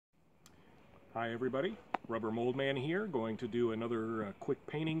Hi everybody, Rubber Mold Man here, going to do another quick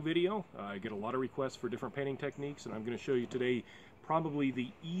painting video. I get a lot of requests for different painting techniques, and I'm going to show you today probably the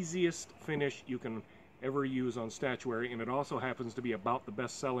easiest finish you can ever use on statuary, and it also happens to be about the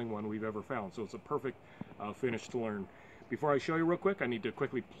best-selling one we've ever found, so it's a perfect finish to learn. Before I show you real quick, I need to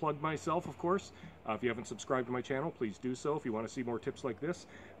quickly plug myself, of course. If you haven't subscribed to my channel, please do so if you want to see more tips like this.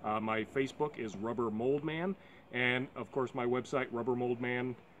 My Facebook is Rubber Mold Man, and of course my website,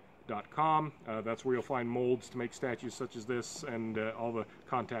 rubbermoldman.com. That's where you'll find molds to make statues such as this and all the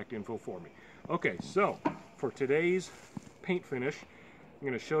contact info for me. Okay, so for today's paint finish, I'm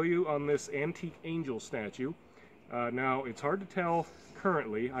going to show you on this antique angel statue. Now, it's hard to tell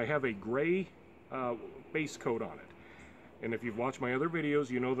currently. I have a gray base coat on it. And if you've watched my other videos,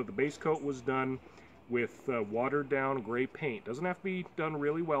 you know that the base coat was done with watered down gray paint. Doesn't have to be done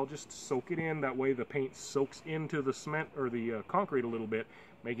really well, just soak it in. That way the paint soaks into the cement or the concrete a little bit,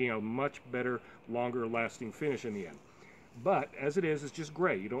 making a much better, longer lasting finish in the end. But as it is, it's just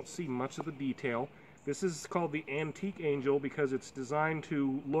gray. You don't see much of the detail. This is called the antique angel because it's designed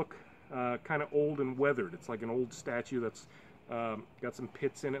to look kind of old and weathered. It's like an old statue that's got some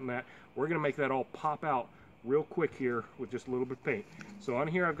pits in it and that. We're going to make that all pop out real quick here with just a little bit of paint. So on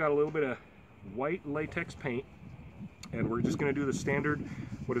here I've got a little bit of white latex paint, and we're just going to do the standard,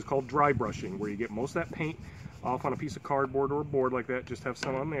 what is called dry brushing, where you get most of that paint off on a piece of cardboard or a board like that. Just have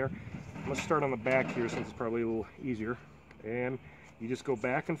some on there. Let's start on the back here since it's probably a little easier. And you just go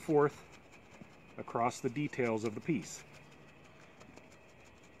back and forth across the details of the piece.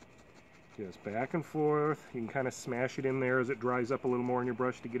 Just back and forth. You can kind of smash it in there as it dries up a little more in your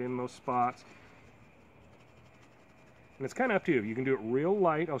brush to get in those spots. And it's kind of up to you. You can do it real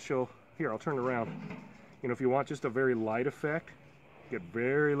light. I'll show here. I'll turn it around. You know, if you want just a very light effect, get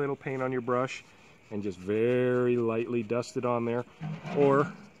very little paint on your brush and just very lightly dust it on there.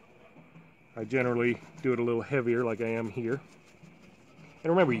 Or I generally do it a little heavier, like I am here. And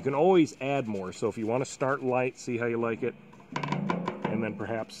remember, you can always add more. So if you want to start light, see how you like it, and then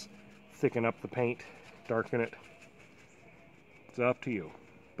perhaps thicken up the paint, darken it. It's up to you.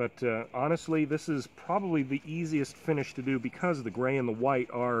 But honestly, this is probably the easiest finish to do because the gray and the white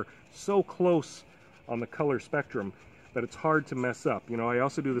are so close on the color spectrum that it's hard to mess up. You know, I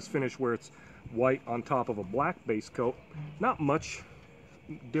also do this finish where it's white on top of a black base coat. Not much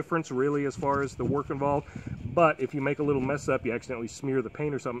difference really as far as the work involved, but if you make a little mess up, you accidentally smear the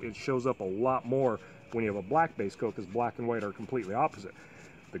paint or something, it shows up a lot more when you have a black base coat because black and white are completely opposite.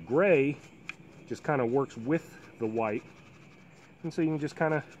 The gray just kind of works with the white. And so you can just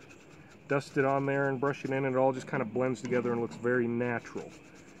kind of dust it on there and brush it in, and it all just kind of blends together and looks very natural.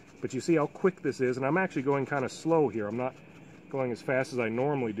 But you see how quick this is, and I'm actually going kind of slow here. I'm not going as fast as I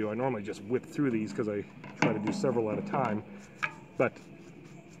normally do. I normally just whip through these because I try to do several at a time. But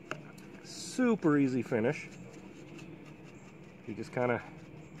super easy finish. You just kind of,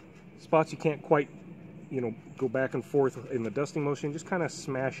 spots you can't quite, you know, go back and forth in the dusting motion, just kind of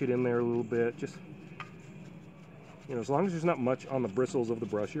smash it in there a little bit. Just, you know, as long as there's not much on the bristles of the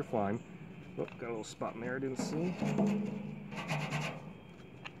brush, you're fine. Oh, got a little spot in there I didn't see.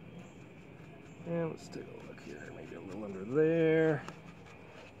 And let's take a look here. Maybe a little under there.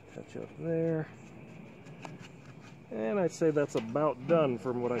 Touch up there. And I'd say that's about done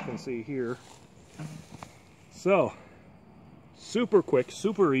from what I can see here. So, super quick,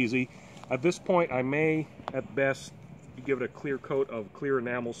 super easy. At this point, I may, at best, give it a clear coat of clear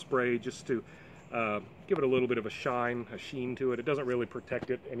enamel spray just to give it a little bit of a shine, a sheen to it. It doesn't really protect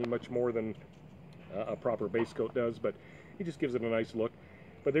it any much more than a proper base coat does, but it just gives it a nice look.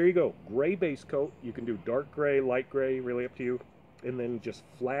 But there you go, gray base coat. You can do dark gray, light gray, really up to you. And then just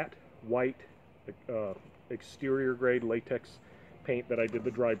flat, white, exterior grade latex paint that I did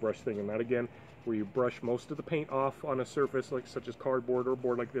the dry brush thing. And that again, where you brush most of the paint off on a surface like such as cardboard or a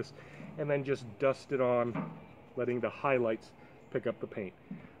board like this, and then just dust it on, letting the highlights pick up the paint.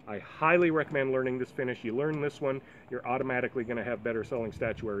 I highly recommend learning this finish. You learn this one, you're automatically going to have better selling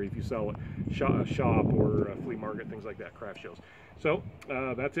statuary if you sell it a shop or a flea market, things like that, craft shows. So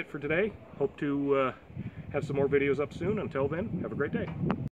that's it for today. Hope to have some more videos up soon. Until then, have a great day.